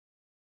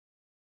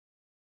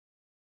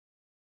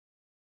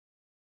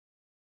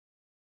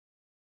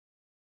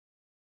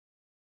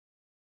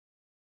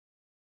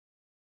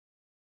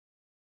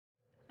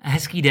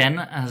Hezký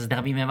den,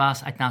 zdravíme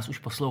vás, ať nás už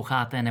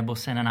posloucháte, nebo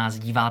se na nás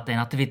díváte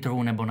na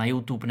Twitteru, nebo na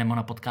YouTube, nebo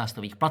na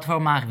podcastových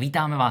platformách.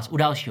 Vítáme vás u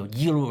dalšího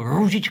dílu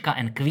Růžička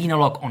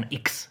Kweenolog on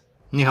X.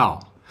 Ni hao.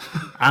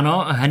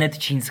 Ano, hned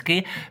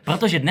čínsky,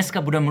 protože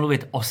dneska budeme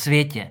mluvit o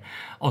světě.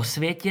 O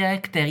světě,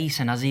 který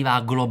se nazývá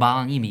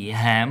globálním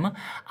jihem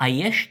a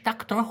jež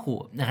tak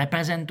trochu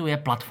reprezentuje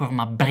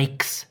platforma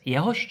BRICS.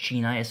 Jehož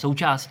Čína je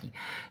součástí.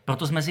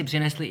 Proto jsme si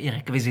přinesli i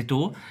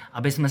rekvizitu,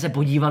 aby jsme se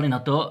podívali na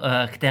to,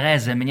 které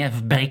země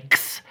v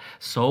BRICS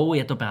jsou.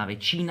 Je to právě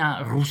Čína,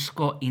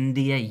 Rusko,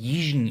 Indie,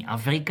 Jižní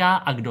Afrika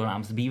a kdo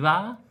nám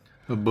zbývá?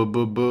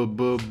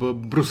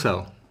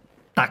 Brusel.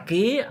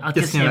 Taky a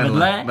těsně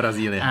vedle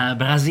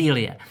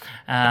Brazílie.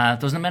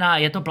 To znamená,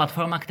 je to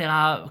platforma,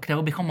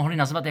 kterou bychom mohli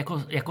nazvat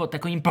jako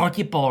takovým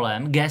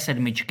protipólem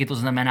G7, to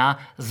znamená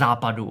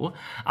západu.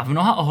 A v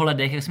mnoha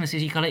ohledech, jak jsme si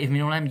říkali i v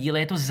minulém díle,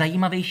 je to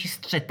zajímavější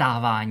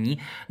střetávání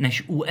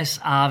než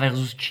USA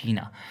versus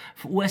Čína.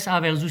 V USA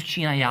versus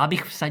Čína já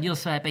bych vsadil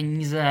své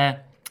peníze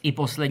i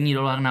poslední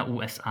dolar na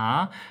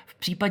USA. V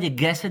případě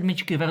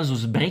G7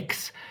 versus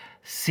BRICS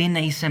si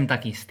nejsem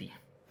tak jistý.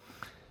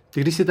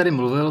 Ty, když jsi tady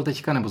mluvil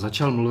teďka, nebo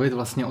začal mluvit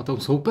vlastně o tom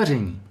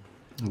soupeření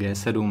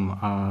G7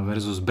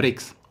 versus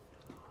BRICS,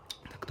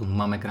 tak tomu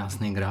máme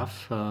krásný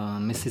graf.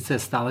 My sice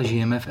stále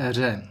žijeme v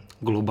éře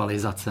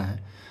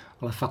globalizace,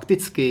 ale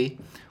fakticky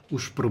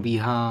už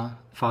probíhá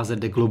fáze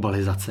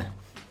deglobalizace.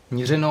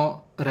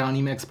 Měřeno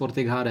reálnými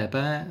exporty k HDP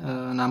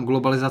nám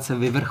globalizace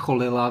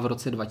vyvrcholila v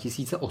roce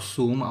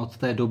 2008 a od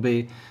té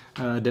doby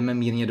jdeme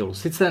mírně dolů.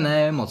 Sice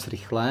ne moc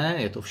rychle,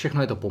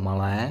 všechno je to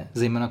pomalé,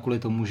 zejména kvůli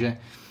tomu, že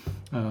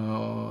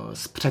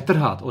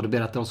zpřetrhat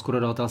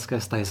odběratelsko-dodavatelské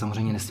vztahy je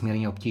samozřejmě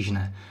nesmírně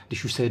obtížné,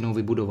 když už se jednou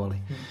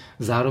vybudovali.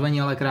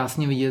 Zároveň ale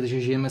krásně vidět,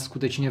 že žijeme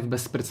skutečně v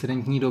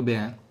bezprecedentní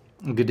době,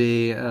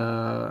 kdy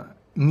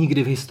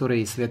nikdy v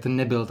historii svět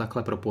nebyl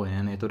takhle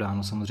propojen. Je to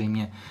dáno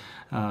samozřejmě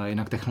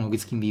jednak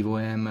technologickým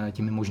vývojem,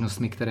 těmi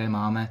možnostmi, které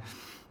máme,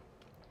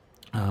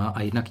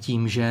 a jednak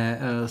tím, že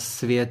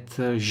svět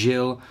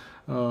žil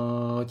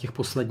těch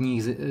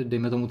posledních,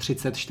 dejme tomu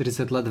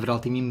 30-40 let v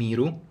relativním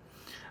míru,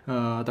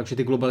 takže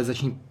ty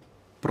globalizační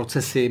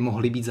procesy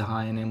mohly být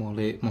zahájeny,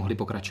 mohly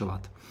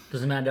pokračovat. To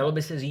znamená, dalo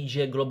by se říct,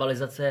 že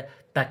globalizace,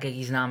 tak jak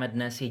ji známe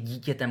dnes, je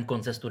dítětem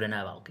konce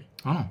studené války.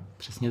 Ano,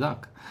 přesně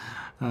tak.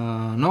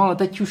 No ale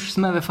teď už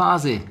jsme ve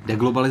fázi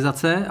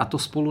deglobalizace a to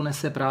spolu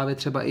nese právě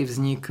třeba i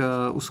vznik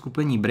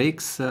uskupení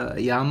BRICS.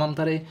 Já mám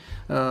tady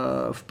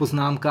v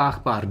poznámkách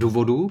pár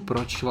důvodů,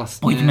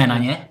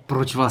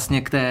 proč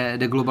vlastně k té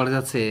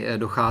deglobalizaci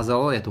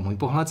docházelo. Je to můj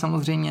pohled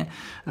samozřejmě.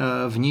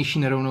 Vnější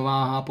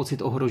nerovnováha,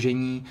 pocit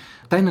ohrožení.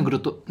 Ten, kdo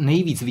to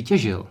nejvíc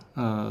vytěžil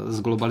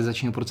z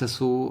globalizačního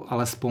procesu,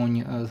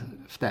 alespoň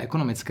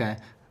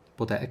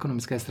po té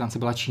ekonomické stránce,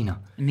 byla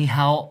Čína. Ni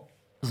hao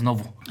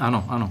znovu.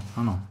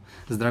 Ano.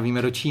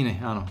 Zdravíme do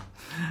Číny, ano.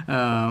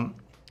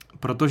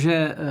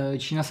 Protože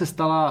Čína se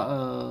stala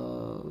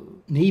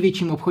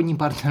největším obchodním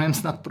partnerem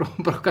snad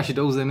pro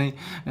každou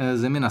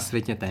zemi na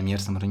světě,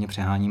 téměř samozřejmě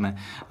přeháníme,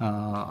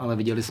 ale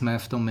viděli jsme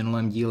v tom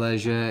minulém díle,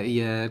 že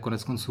je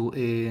konec konců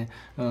i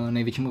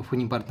největším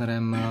obchodním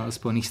partnerem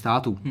Spojených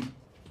států.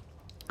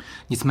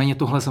 Nicméně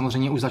tohle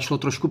samozřejmě už začalo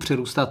trošku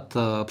přerůstat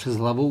přes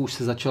hlavu, už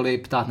se začali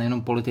ptát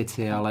nejenom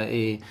politici, ale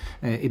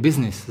i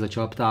biznis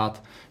začal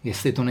ptát,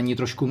 jestli to není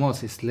trošku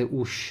moc, jestli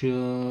už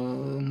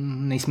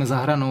nejsme za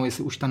hranou,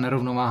 jestli už ta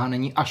nerovnováha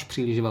není až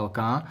příliš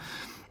velká.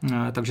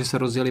 Takže se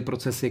rozjeli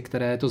procesy,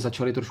 které to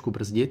začaly trošku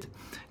brzdit.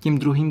 Tím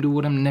druhým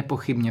důvodem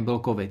nepochybně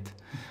byl covid,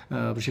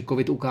 protože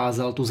covid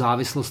ukázal tu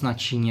závislost na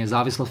Číně,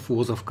 závislost v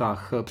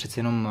úvozovkách, přeci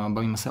jenom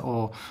bavíme se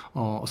o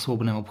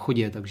svobodném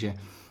obchodě, takže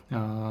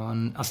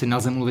asi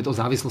nelze mluvit o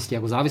závislosti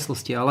jako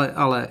závislosti,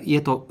 ale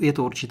je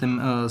to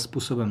určitým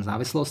způsobem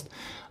závislost.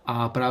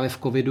 A právě v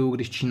covidu,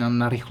 když Čína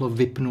narychlo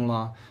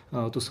vypnula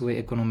tu svoji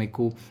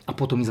ekonomiku a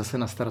potom ji zase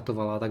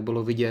nastartovala, tak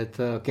bylo vidět,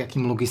 k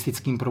jakým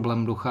logistickým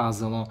problémům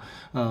docházelo.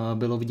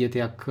 Bylo vidět,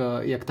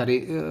 jak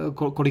tady,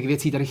 kolik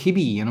věcí tady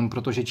chybí, jenom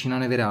protože Čína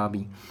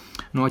nevyrábí.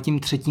 No a tím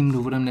třetím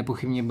důvodem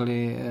nepochybně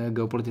byly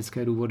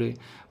geopolitické důvody,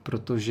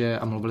 protože,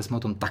 a mluvili jsme o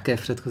tom také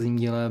v předchozím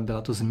díle,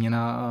 byla to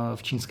změna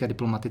v čínské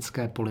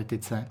diplomatické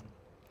politice,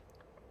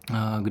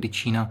 kdy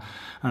Čína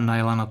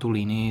najela na tu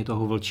linii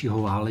toho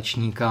vlčího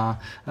válečníka,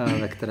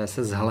 ve které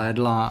se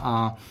zhlédla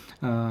a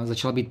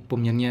začala být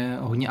poměrně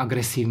hodně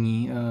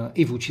agresivní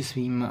i vůči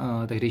svým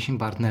tehdejším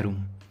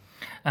partnerům.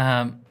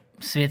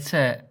 Svět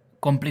se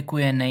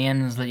komplikuje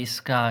nejen z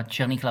hlediska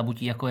černých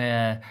labutí, jako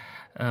je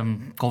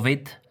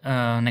covid,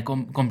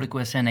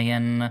 komplikuje se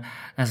nejen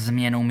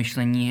změnou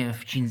myšlení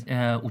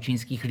u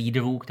čínských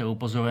lídrů, kterou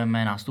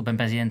pozorujeme nástupem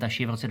prezidenta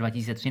Xi v roce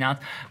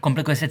 2013,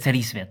 komplikuje se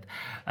celý svět.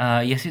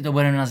 Jestli to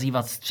budeme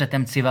nazývat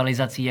střetem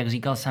civilizací, jak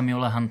říkal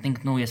Samuel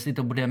Huntington, jestli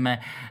to budeme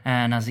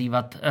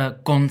nazývat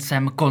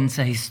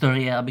konce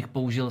historie, abych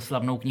použil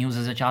slavnou knihu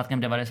ze začátkem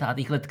 90.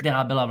 let,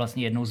 která byla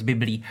vlastně jednou z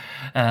biblí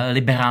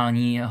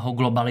liberálního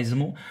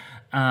globalismu.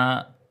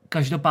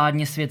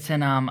 Každopádně svět se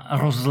nám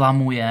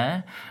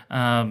rozlamuje.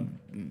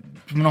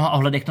 v mnoha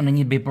ohledech to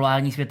není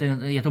bipolární svět,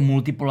 je to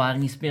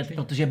multipolární svět,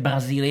 protože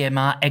Brazílie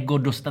má ego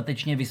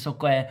dostatečně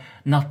vysoké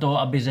na to,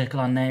 aby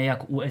řekla ne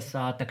jak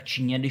USA, tak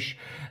Číně, když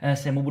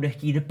se mu bude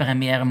chtít.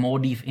 Premiér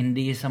Modi v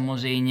Indii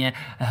samozřejmě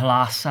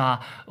hlásá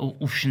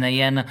už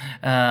nejen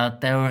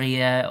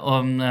teorie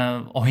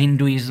o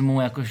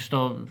hinduismu,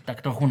 jakožto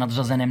tak trochu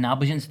nadřazeném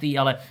náboženství,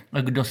 ale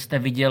kdo jste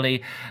viděli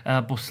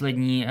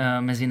poslední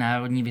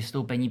mezinárodní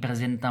vystoupení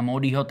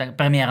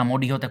premiéra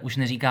Modiho, tak už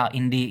neříká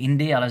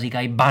Indii, ale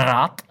říkají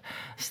Bharat,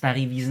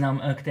 starý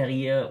význam,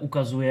 který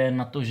ukazuje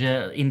na to,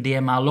 že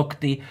Indie má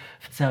lokty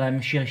v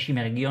celém širším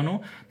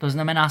regionu. To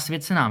znamená,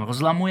 svět se nám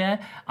rozlamuje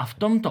a v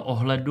tomto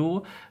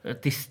ohledu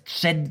ty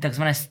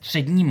takzvané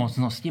střední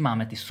mocnosti,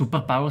 máme ty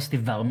superpowers, ty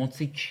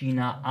velmoci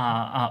Čína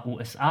a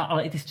USA,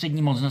 ale i ty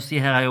střední mocnosti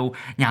hrajou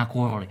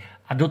nějakou roli.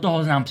 A do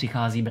toho nám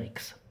přichází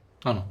BRICS.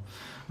 Ano.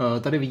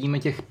 Tady vidíme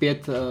těch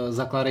 5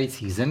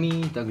 zakládajících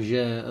zemí,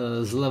 takže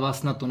zleva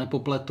snad to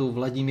nepopletu,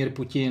 Vladimír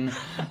Putin.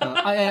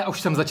 A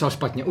už jsem začal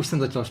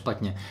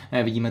špatně.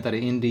 Vidíme tady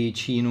Indii,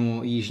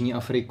 Čínu, Jižní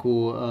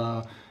Afriku,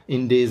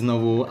 Indii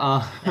znovu.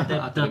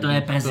 To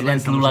je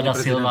prezident Lula da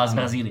Silva z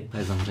Brazílie. To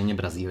je samozřejmě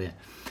Brazílie.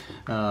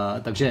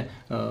 Takže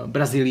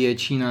Brazílie,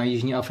 Čína,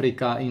 Jižní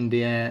Afrika,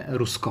 Indie,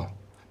 Rusko.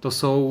 To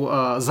jsou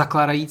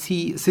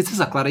sice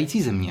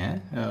zakládající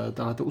země.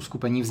 Tohleto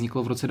uskupení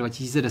vzniklo v roce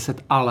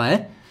 2010, ale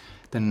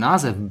ten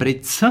název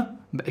BRICS,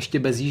 ještě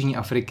bez Jižní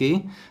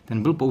Afriky,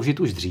 ten byl použit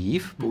už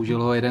dřív.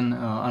 Použil ho jeden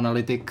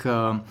analytik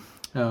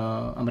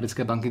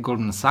americké banky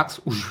Goldman Sachs,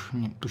 už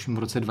tuším v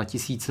roce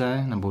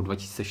 2000 nebo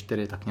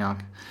 2004, tak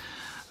nějak.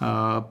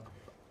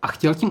 A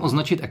chtěl tím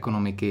označit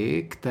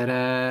ekonomiky,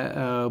 které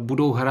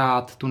budou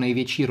hrát tu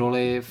největší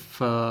roli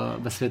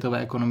ve světové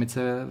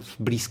ekonomice v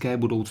blízké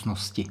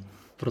budoucnosti.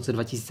 V roce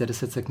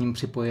 2010 se k nim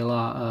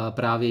připojila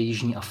právě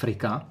Jižní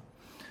Afrika.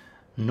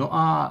 No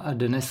a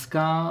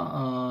dneska,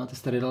 ty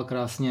jsi tady dal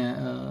krásně,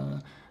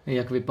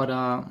 jak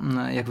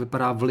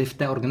vypadá vliv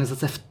té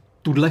organizace v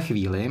tuhle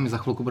chvíli. My za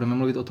chvilku budeme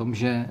mluvit o tom,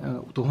 že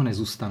u toho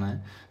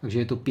nezůstane, takže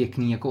je to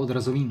pěkný jako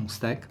odrazový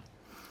můstek.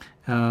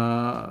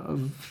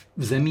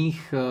 V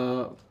zemích,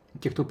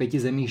 těchto 5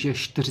 zemích, že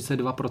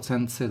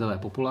 42% světové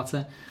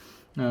populace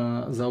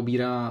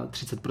zaobírá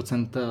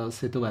 30%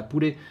 světové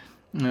půdy.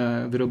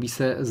 Vyrobí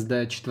se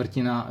zde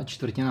čtvrtina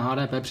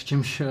HDP,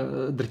 přičemž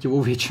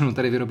drtivou většinu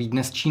tady vyrobí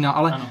dnes Čína,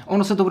 ale ano.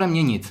 Ono se to bude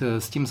měnit.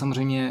 S tím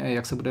samozřejmě,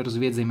 jak se bude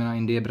rozvíjet zejména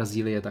Indie,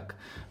 Brazílie, tak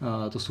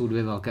to jsou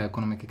 2 velké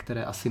ekonomiky,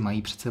 které asi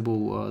mají před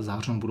sebou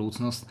zářnou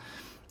budoucnost.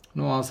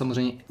 No a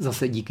samozřejmě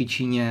zase díky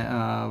Číně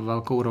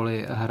velkou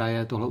roli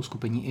hraje tohle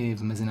uskupení i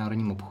v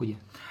mezinárodním obchodě.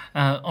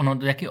 Ono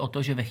jak je o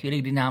to, že ve chvíli,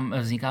 kdy nám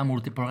vzniká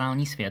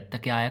multipolární svět,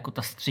 tak já jako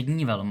ta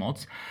střední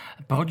velmoc,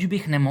 proč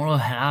bych nemohl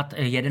hrát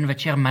jeden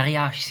večer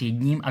mariáž s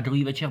jedním a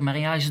druhý večer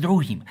mariáž s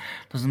druhým?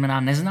 To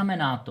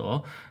neznamená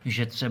to,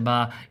 že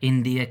třeba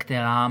Indie,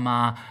 která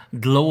má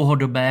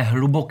dlouhodobé,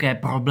 hluboké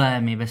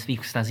problémy ve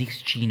svých vztazích s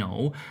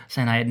Čínou,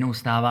 se najednou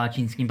stává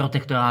čínským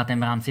protektorátem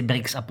v rámci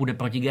BRICS a půjde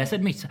proti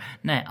G7.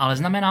 Ne, ale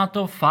znamená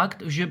to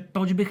fakt, že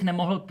proč bych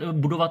nemohl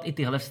budovat i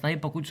tyhle vztahy,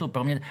 pokud jsou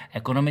pro mě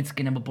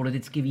ekonomicky nebo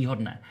politicky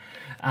výhodné.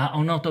 A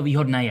ono to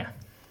výhodné je.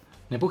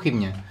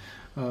 Nepochybně.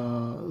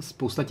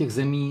 Spousta těch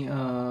zemí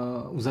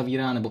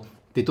uzavírá, nebo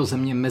tyto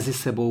země mezi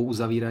sebou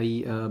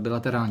uzavírají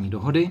bilaterální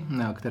dohody,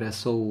 které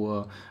jsou...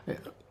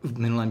 V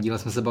minulém díle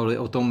jsme se bavili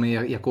o tom,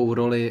 jakou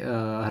roli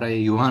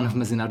hraje yuan v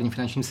mezinárodním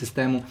finančním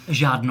systému.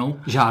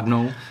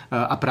 Žádnou.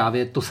 A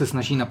právě to se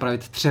snaží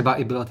napravit třeba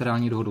i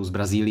bilaterální dohodou s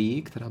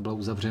Brazílií, která byla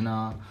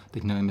uzavřena,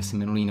 teď nevím, jestli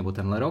minulý nebo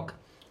tenhle rok.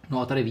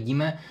 No a tady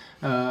vidíme,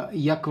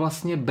 jak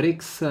vlastně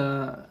BRICS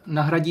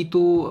nahradí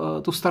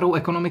tu starou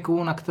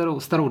ekonomiku,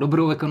 starou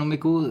dobrou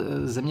ekonomiku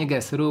země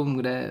G7,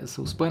 kde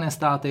jsou Spojené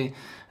státy,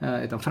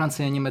 je tam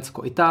Francie,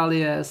 Německo,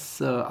 Itálie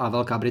a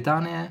Velká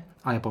Británie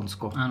a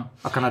Japonsko. Ano.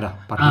 A Kanada.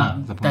 A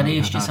tady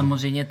ještě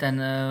samozřejmě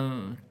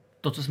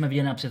to, co jsme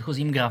viděli na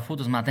předchozím grafu,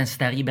 to znamená ten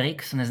starý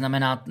BRICS,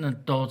 neznamená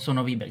to, co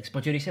nový BRICS.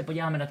 Protože když se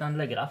podíváme na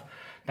tenhle graf,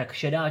 tak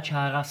šedá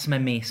čára jsme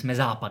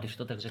Západ, když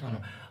to tak řeknu.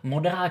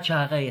 Modrá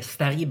čára je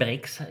starý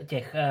BRICS,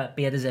 těch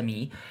 5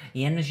 zemí,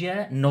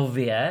 jenže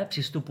nově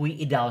přistupují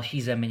i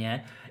další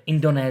země.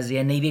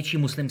 Indonésie, největší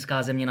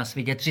muslimská země na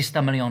světě,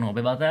 300 milionů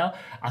obyvatel,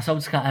 a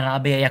Saudská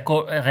Arábie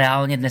jako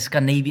reálně dneska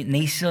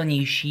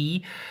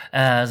nejsilnější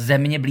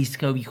země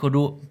Blízkého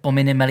východu,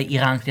 pomineme-li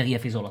Irán, který je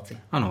v izolaci.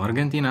 Ano,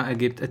 Argentina,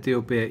 Egypt,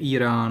 Etiopie,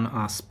 Irán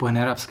a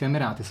Spojené arabské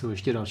emiráty jsou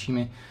ještě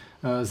dalšími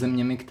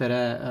zeměmi,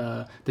 které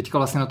teďka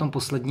vlastně na tom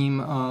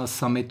posledním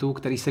summitu,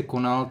 který se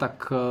konal,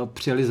 tak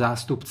přijeli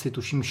zástupci,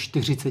 tuším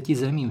 40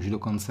 zemí už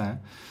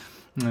dokonce.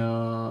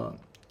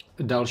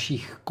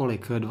 Dalších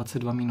kolik?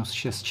 22 minus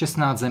 6,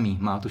 16 zemí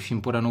má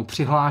tuším podanou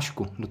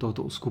přihlášku do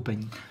tohoto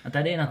uskupení. A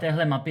tady na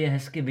téhle mapě je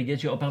hezky vidět,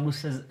 že opravdu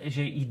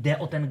že jde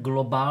o ten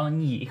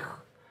globální jih.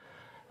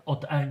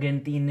 Od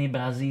Argentíny,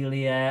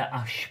 Brazílie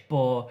až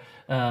po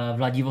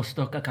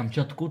Vladivostok a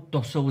Kamčatku,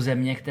 to jsou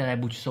země, které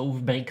buď jsou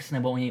v BRICS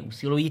nebo o něj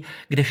usilují,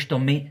 kdežto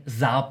my,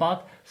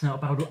 Západ, jsme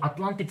opravdu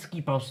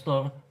atlantický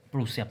prostor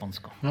plus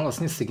Japonsko. No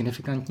vlastně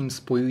signifikantním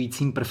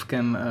spojujícím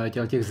prvkem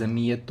těch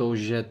zemí je to,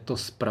 že to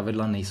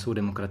zpravidla nejsou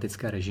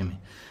demokratické režimy.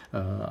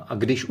 A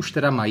když už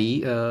teda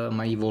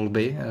mají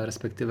volby,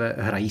 respektive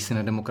hrají si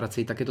na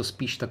demokracii, tak je to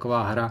spíš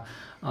taková hra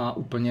a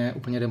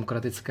úplně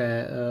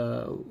demokratické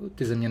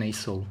ty země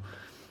nejsou.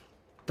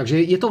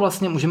 Takže je to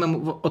vlastně, můžeme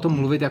o tom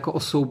mluvit jako o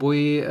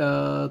souboji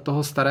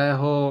toho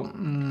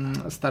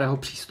starého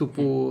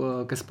přístupu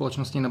ke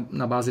společnosti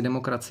na bázi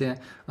demokracie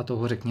a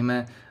toho,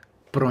 řekněme,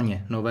 pro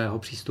ně nového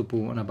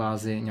přístupu na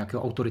bázi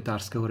nějakého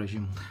autoritářského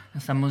režimu.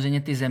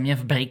 Samozřejmě ty země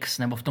v BRICS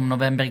nebo v tom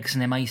novém BRICS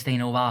nemají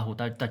stejnou váhu.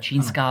 Ta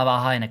čínská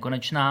váha je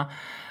nekonečná,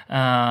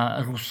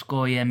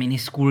 Rusko je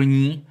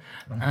miniskulní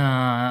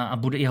a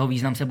jeho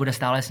význam se bude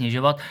stále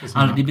snižovat.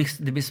 Ale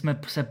kdybychom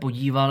se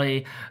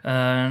podívali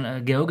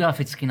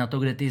geograficky na to,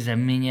 kde ty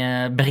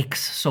země BRICS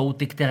jsou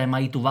ty, které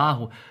mají tu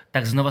váhu,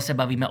 tak znova se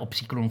bavíme o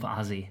příklonu v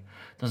Asii.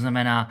 To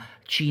znamená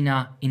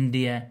Čína,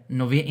 Indie,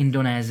 nově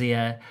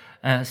Indonésie,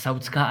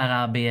 Saudská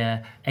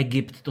Arábie,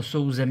 Egypt, to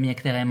jsou země,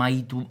 které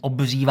mají tu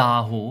obří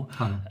váhu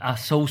a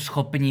jsou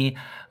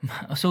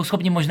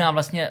schopni možná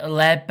vlastně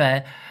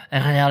lépe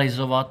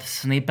realizovat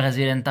sny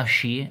prezidenta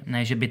Xi,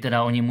 ne, že by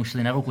teda oni mu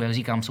šli na ruku. Jak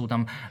říkám, jsou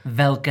tam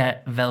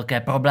velké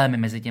problémy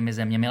mezi těmi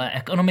zeměmi, ale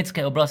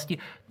ekonomické oblasti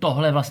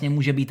tohle vlastně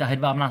může být ta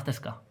hedvábná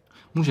stezka.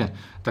 Může.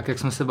 Tak jak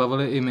jsme se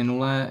bavili i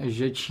minule,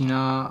 že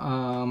Čína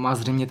má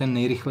zřejmě ten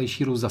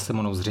nejrychlejší růst za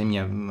sebou.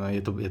 Zřejmě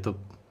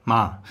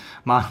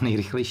má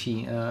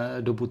nejrychlejší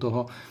dobu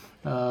toho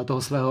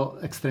svého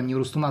extrémního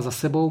růstu má za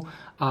sebou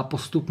a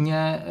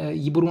postupně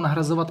ji budou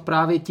nahrazovat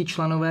právě ti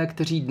členové,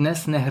 kteří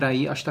dnes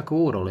nehrají až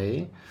takovou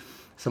roli.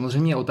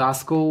 Samozřejmě je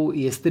otázkou,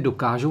 jestli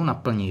dokážou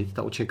naplnit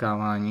ta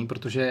očekávání,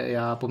 protože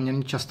já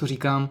poměrně často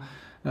říkám,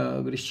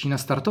 když Čína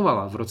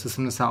startovala v roce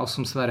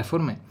 78 své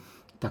reformy,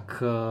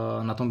 tak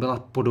na tom byla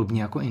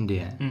podobně jako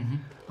Indie. Mm-hmm.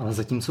 Ale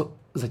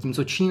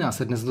zatímco Čína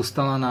se dnes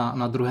dostala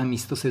na druhé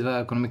místo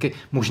světové ekonomiky,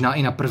 možná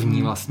i na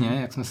první vlastně,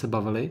 jak jsme se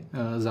bavili,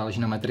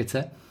 záleží na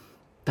metrice,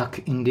 tak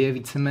Indie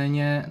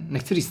víceméně,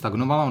 nechci říct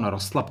stagnovala, ona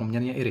rostla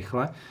poměrně i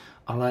rychle,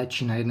 ale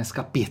Čína je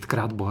dneska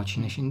 5krát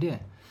bohatší než Indie.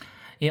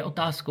 Je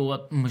otázkou, a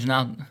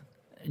možná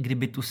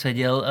kdyby tu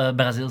seděl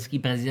brazilský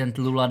prezident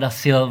Lula da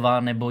Silva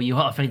nebo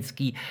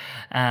jihoafrický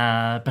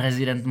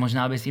prezident,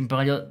 možná by si jim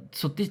poradil,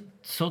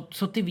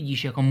 co ty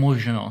vidíš jako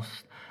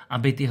možnost,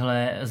 aby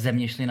tyhle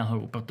země šly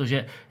nahoru.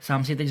 Protože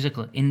sám si teď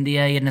řekl,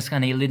 Indie je dneska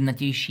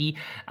nejlidnatější,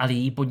 ale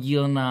její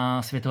podíl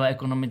na světové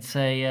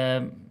ekonomice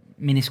je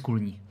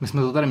miniskulní. My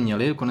jsme to tady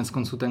měli, konec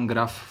konců ten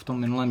graf v tom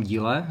minulém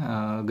díle,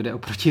 kde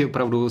oproti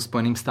opravdu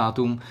Spojeným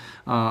státům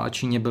a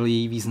Číně byl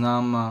její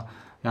význam,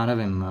 já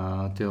nevím,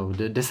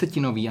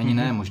 desetinový, ani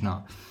ne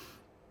možná.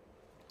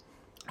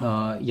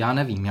 Já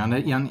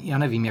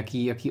nevím,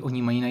 jaký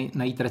oni mají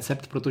najít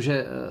recept,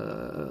 protože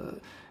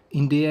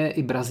Indie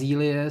i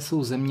Brazílie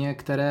jsou země,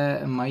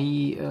 které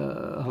mají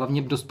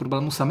hlavně dost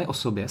problémů sami o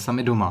sobě,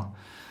 sami doma,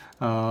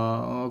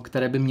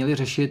 které by měly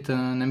řešit.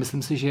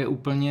 Nemyslím si, že je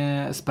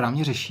úplně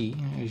správně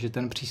řeší, že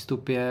ten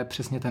přístup je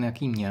přesně ten,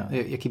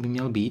 jaký by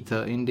měl být.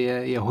 Indie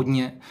je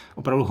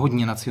opravdu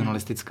hodně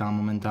nacionalistická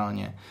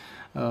momentálně.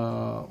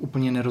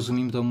 Úplně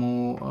nerozumím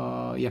tomu,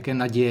 jaké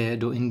naděje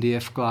do Indie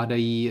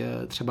vkládají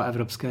třeba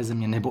evropské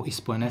země nebo i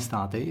Spojené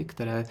státy,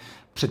 které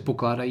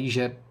předpokládají,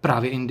 že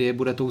právě Indie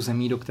bude tou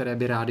zemí, do které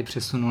by rádi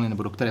přesunuli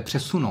nebo do které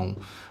přesunou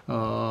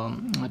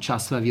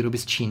část své výroby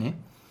z Číny.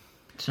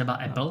 Třeba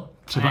Apple.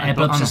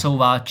 Apple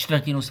přesouvá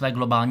čtvrtinu své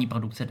globální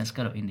produkce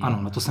dneska do Indie.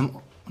 Ano,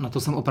 na to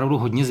jsem opravdu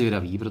hodně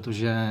zvědavý,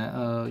 protože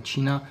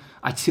Čína,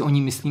 ať si o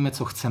ní myslíme,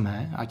 co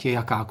chceme, ať je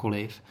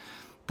jakákoliv,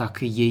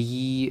 tak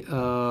její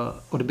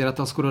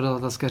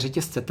odběratelsko-dodavatelské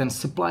řetězce, ten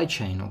supply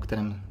chain, o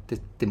kterém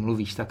ty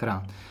mluvíš tak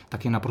rád,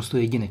 tak je naprosto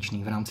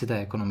jedinečný v rámci té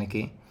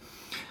ekonomiky.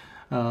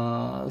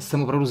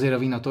 Jsem opravdu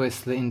zvědavý na to,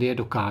 jestli Indie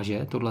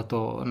dokáže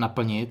tohleto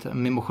naplnit.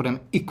 Mimochodem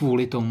i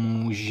kvůli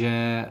tomu,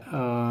 že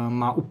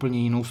má úplně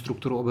jinou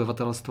strukturu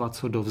obyvatelstva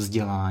co do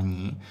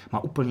vzdělání, má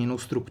úplně jinou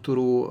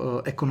strukturu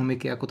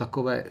ekonomiky jako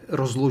takové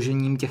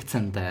rozložením těch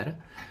center.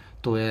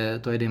 To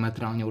je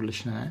diametrálně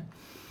odlišné.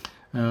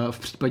 V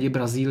případě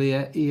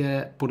Brazílie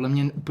je podle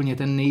mě úplně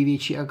ten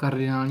největší a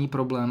kardinální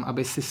problém,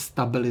 aby si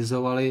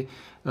stabilizovali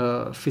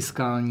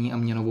fiskální a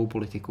měnovou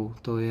politiku.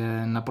 To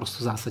je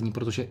naprosto zásadní,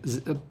 protože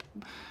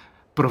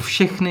pro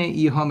všechny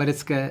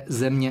jihoamerické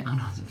země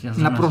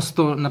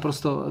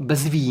naprosto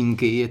bez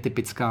výjimky je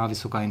typická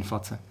vysoká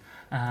inflace.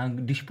 A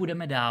když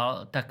půjdeme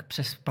dál, tak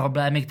přes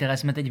problémy, které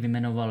jsme teď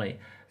vyjmenovali,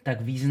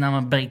 tak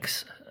význam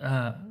BRICS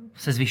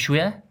se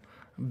zvyšuje,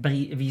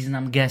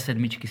 význam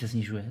G7 se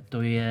snižuje.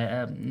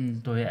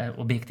 To je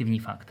objektivní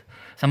fakt.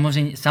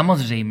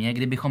 Samozřejmě,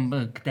 kdybychom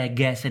k té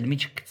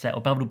G7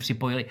 opravdu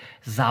připojili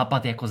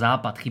Západ jako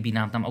Západ, chybí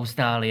nám tam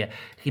Austrálie,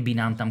 chybí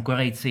nám tam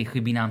Korejci,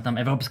 chybí nám tam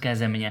evropské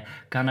země,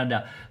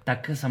 Kanada,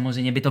 tak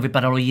samozřejmě by to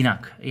vypadalo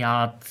jinak.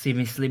 Já si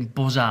myslím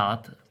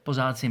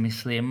pořád si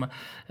myslím,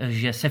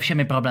 že se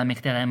všemi problémy,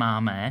 které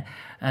máme,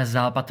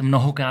 Západ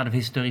mnohokrát v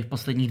historii v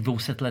posledních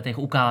 200 letech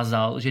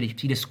ukázal, že když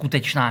přijde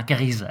skutečná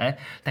krize,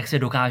 tak se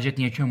dokáže k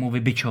něčemu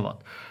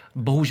vybičovat.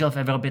 Bohužel v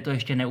Evropě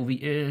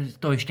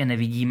to ještě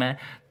nevidíme.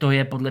 To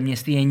je podle mě,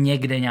 jestli je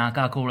někde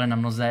nějaká koule na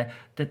noze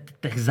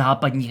těch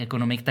západních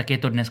ekonomik, tak je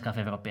to dneska v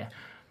Evropě.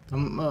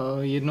 Tam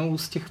jednou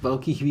z těch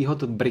velkých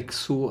výhod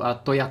BRICSu a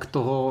to, jak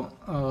toho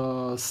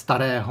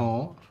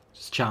starého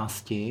z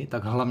části,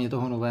 tak hlavně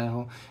toho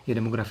nového je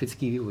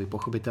demografický vývoj,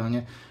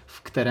 pochopitelně,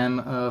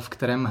 v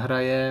kterém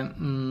hraje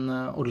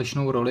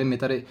odlišnou roli. My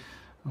tady,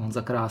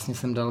 Honza krásně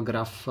jsem dal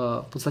graf,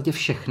 v podstatě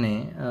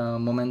všechny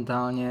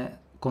momentálně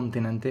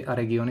kontinenty a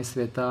regiony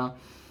světa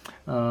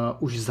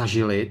už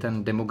zažili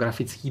ten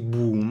demografický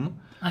boom.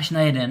 Až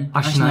na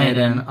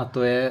jeden. A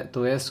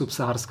to je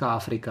subsaharská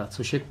Afrika,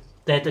 což je...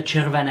 To je to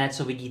červené,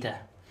 co vidíte.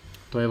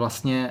 To je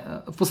vlastně,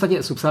 v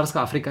podstatě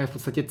subsaharská Afrika je v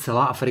podstatě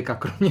celá Afrika,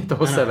 kromě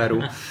toho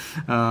severu.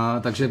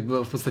 Takže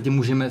v podstatě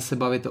můžeme se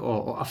bavit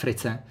o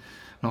Africe.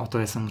 No a to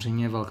je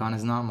samozřejmě velká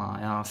neznámá.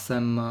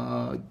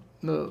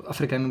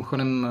 Afrika je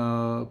mimochodem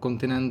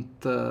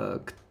kontinent,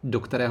 do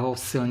kterého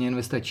silně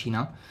investuje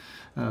Čína,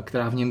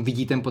 která v něm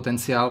vidí ten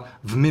potenciál.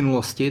 V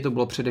minulosti to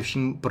bylo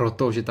především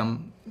proto, že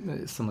tam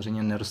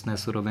samozřejmě nerostné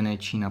suroviny,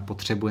 Čína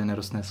potřebuje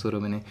nerostné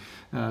suroviny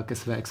ke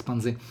své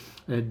expanzi.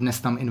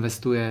 Dnes tam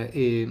investuje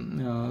i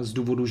z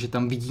důvodu, že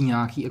tam vidí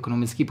nějaký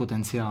ekonomický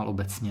potenciál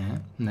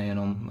obecně,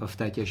 nejenom v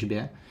té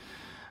těžbě.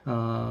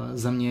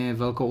 Za mě je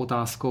velkou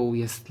otázkou,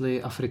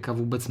 jestli Afrika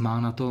vůbec má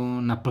na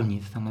to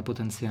naplnit tenhle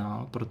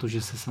potenciál,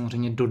 protože se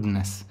samozřejmě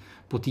dodnes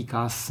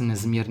potýká s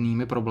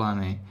nezměrnými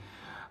problémy.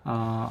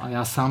 A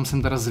já sám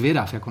jsem teda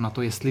zvědav jako na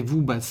to, jestli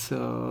vůbec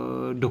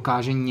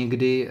dokáže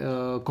někdy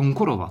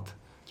konkurovat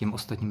těm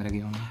ostatním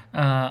regionům.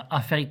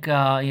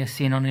 Afrika je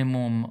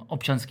synonymum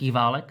občanských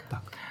válek,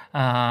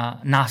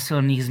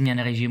 násilných změn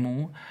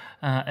režimů.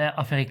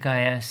 Afrika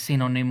je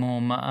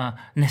synonymum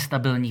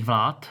nestabilních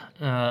vlád.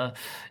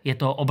 Je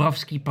to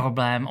obrovský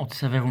problém od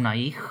severu na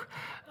jih.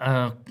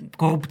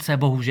 Korupce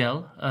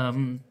bohužel,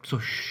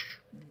 což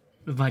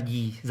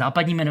vadí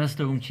západním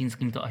investorům,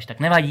 čínským to až tak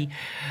nevadí.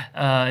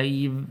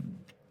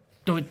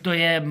 To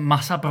je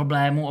masa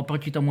problémů,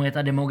 oproti tomu je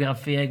ta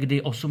demografie,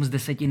 kdy 8 z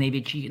 10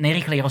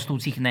 nejrychleji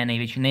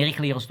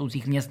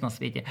rostoucích měst na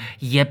světě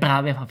je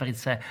právě v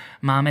Africe.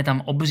 Máme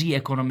tam obří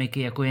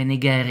ekonomiky, jako je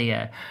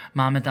Nigérie,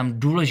 máme tam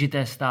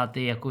důležité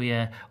státy, jako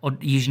je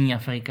od Jižní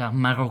Afrika,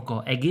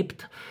 Maroko,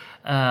 Egypt,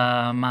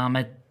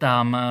 máme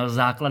tam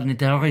základny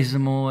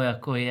terorismu,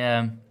 jako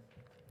je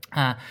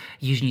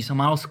Jižní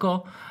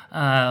Somálsko.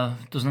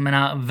 To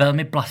znamená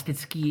velmi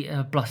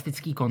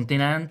plastický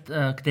kontinent,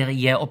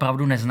 který je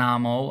opravdu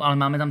neznámou, ale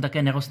máme tam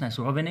také nerostné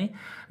suroviny,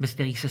 bez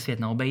kterých se svět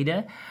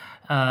neobejde.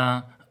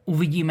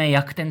 Uvidíme,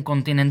 jak ten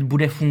kontinent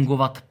bude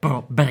fungovat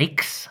pro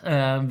BRICS,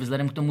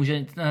 vzhledem k tomu,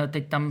 že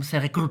teď tam se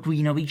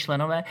rekrutují noví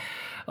členové.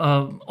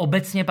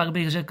 Obecně pak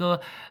bych řekl,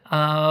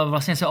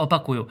 vlastně se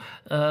opakuju,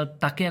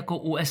 tak jako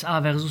USA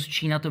versus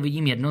Čína to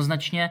vidím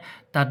jednoznačně,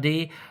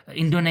 tady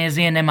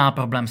Indonésie nemá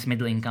problém s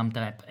middle income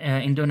trap.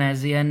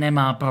 Indonésie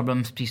nemá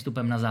problém s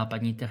přístupem na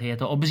západní trhy. Je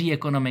to obří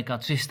ekonomika,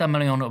 300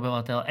 milionů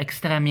obyvatel,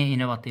 extrémně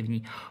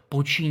inovativní.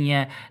 Po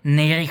Číně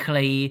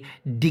nejrychleji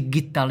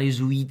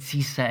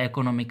digitalizující se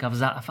ekonomika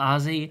v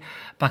Asii.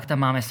 Pak tam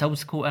máme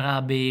Saudskou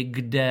Arábii,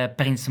 kde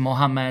princ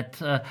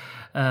Mohamed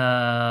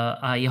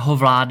a jeho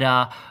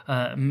vláda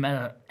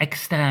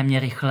extrémně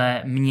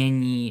rychle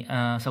mění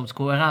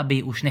Saudskou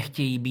Arábii, už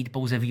nechtějí být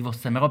pouze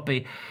vývozcem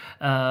ropy.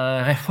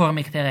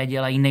 Reformy, které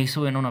dělají,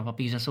 nejsou jenom na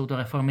papíře, jsou to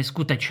reformy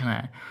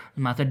skutečné.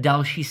 Máte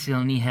další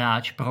silný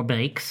hráč pro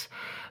BRICS.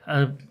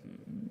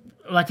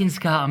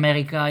 Latinská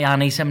Amerika, já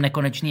nejsem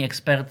nekonečný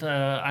expert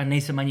a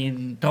nejsem ani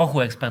trochu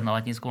expert na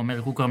Latinskou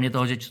Ameriku, kromě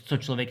toho, že co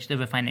člověk čte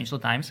ve Financial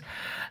Times,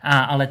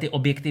 ale ty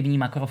objektivní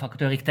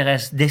makrofaktory, které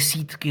z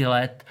desítky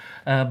let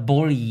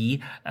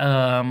bolí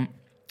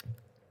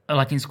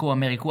Latinskou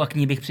Ameriku, a k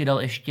ní bych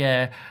přidal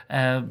ještě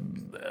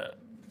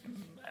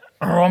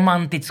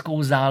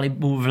romantickou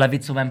zálibu v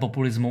levicovém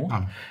populismu,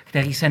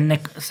 který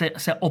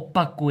se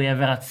opakuje,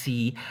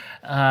 vrací.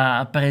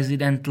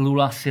 Prezident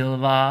Lula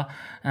Silva,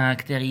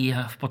 který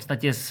v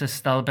podstatě se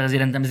stal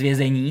prezidentem z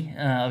vězení,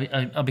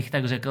 abych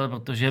tak řekl,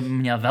 protože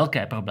měl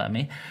velké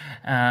problémy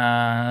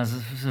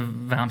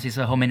v rámci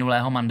svého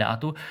minulého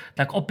mandátu,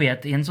 tak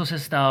opět, jen co se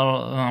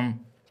stal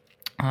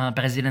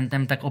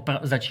prezidentem, tak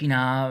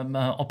začíná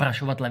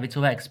oprašovat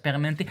levicové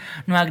experimenty.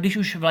 No a když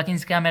už v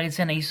Latinské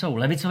Americe nejsou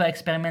levicové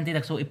experimenty,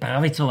 tak jsou i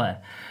pravicové.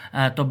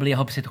 To byl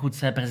jeho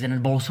předchůdce,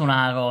 prezident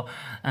Bolsonaro.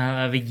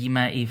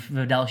 Vidíme i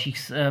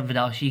v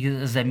dalších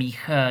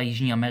zemích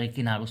Jižní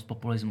Ameriky nárůst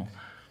populismu.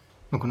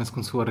 No konec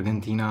konců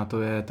Argentína,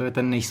 to je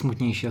ten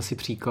nejsmutnější asi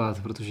příklad,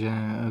 protože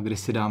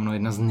kdysi dávno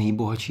jedna z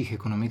nejbohatších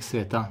ekonomik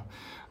světa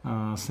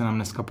se nám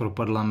dneska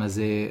propadla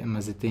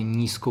mezi ty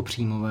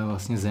nízkopříjmové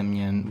vlastně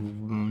země,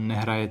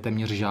 nehraje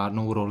téměř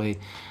žádnou roli,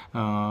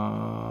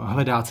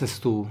 hledá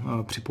cestu,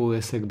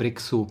 připojuje se k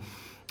BRICSu,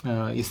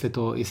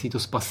 jestli to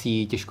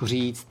spasí, těžko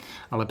říct,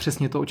 ale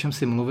přesně to, o čem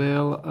jsi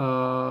mluvil,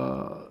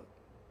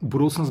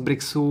 budoucnost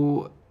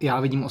BRICSu já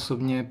vidím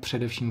osobně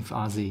především v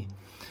Asii.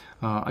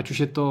 Ať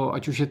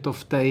už je to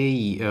v té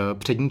její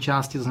přední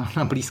části, to znamená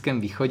na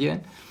Blízkém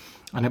východě,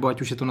 A nebo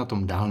ať už je to na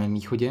tom Dálném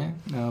východě,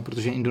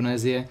 protože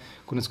Indonésie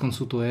konec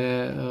konců to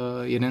je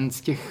jeden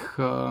z těch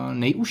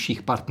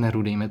nejužších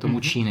partnerů, dejme tomu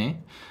Číny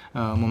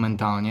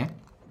momentálně.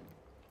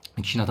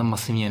 Čína tam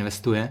masivně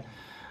investuje,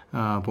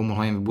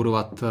 pomohla jim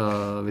vybudovat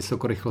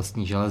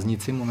vysokorychlostní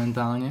železnici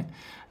momentálně.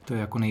 To je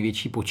jako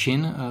největší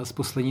počin z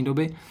poslední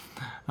doby.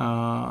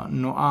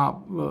 No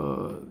a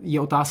je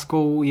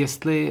otázkou,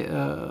 jestli,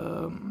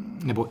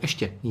 nebo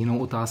ještě jinou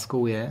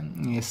otázkou je,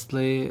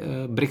 jestli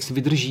BRICS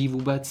vydrží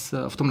vůbec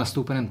v tom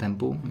nastoupeném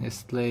tempu,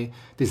 jestli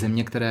ty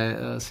země, které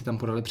si tam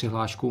podali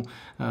přihlášku,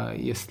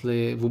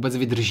 jestli vůbec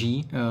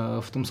vydrží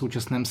v tom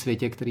současném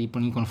světě, který je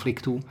plný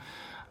konfliktů.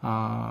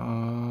 A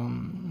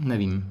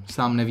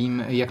sám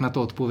nevím, jak na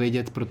to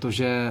odpovědět,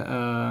 protože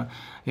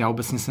já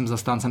obecně jsem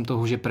zastáncem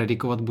toho, že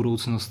predikovat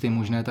budoucnost je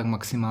možné tak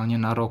maximálně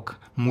na rok,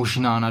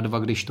 možná na 2,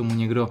 když tomu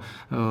někdo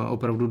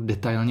opravdu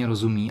detailně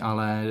rozumí,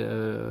 ale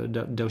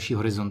delší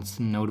horizont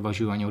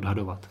neodvažuji ani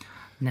odhadovat.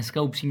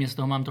 Dneska upřímně z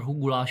toho mám trochu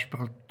guláš,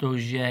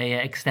 protože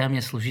je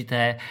extrémně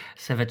složité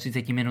se ve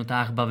 30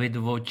 minutách bavit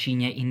o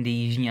Číně,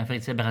 Indii, Jižní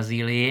Africe,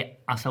 Brazílii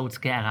a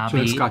Saudské Arábii.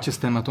 Člověk skáče z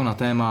tématu na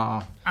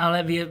téma.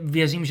 Ale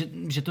věřím,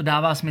 že to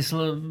dává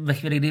smysl ve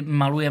chvíli, kdy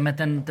malujeme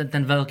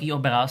ten velký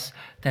obraz.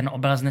 Ten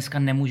obraz dneska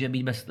nemůže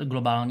být bez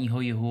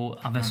globálního jihu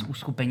a bez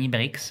uskupení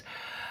BRICS.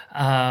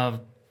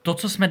 To,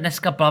 co jsme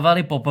dneska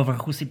plavali po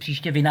povrchu, si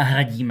příště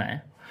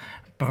vynahradíme,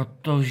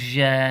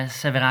 protože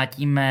se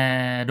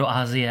vrátíme do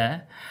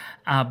Asie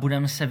a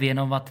budeme se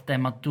věnovat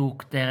tématu,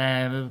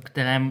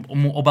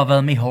 kterému oba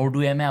velmi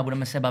holdujeme, a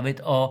budeme se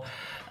bavit o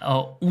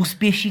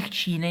úspěších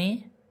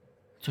Číny,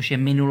 což je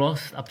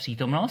minulost a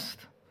přítomnost,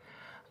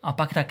 a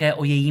pak také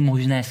o její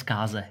možné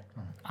zkáze,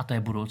 a to je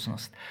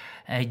budoucnost.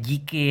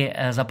 Díky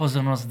za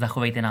pozornost,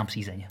 zachovejte nám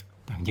přízeň.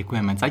 Tak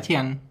děkujeme.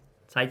 Zajtien.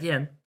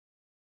 Zajtien.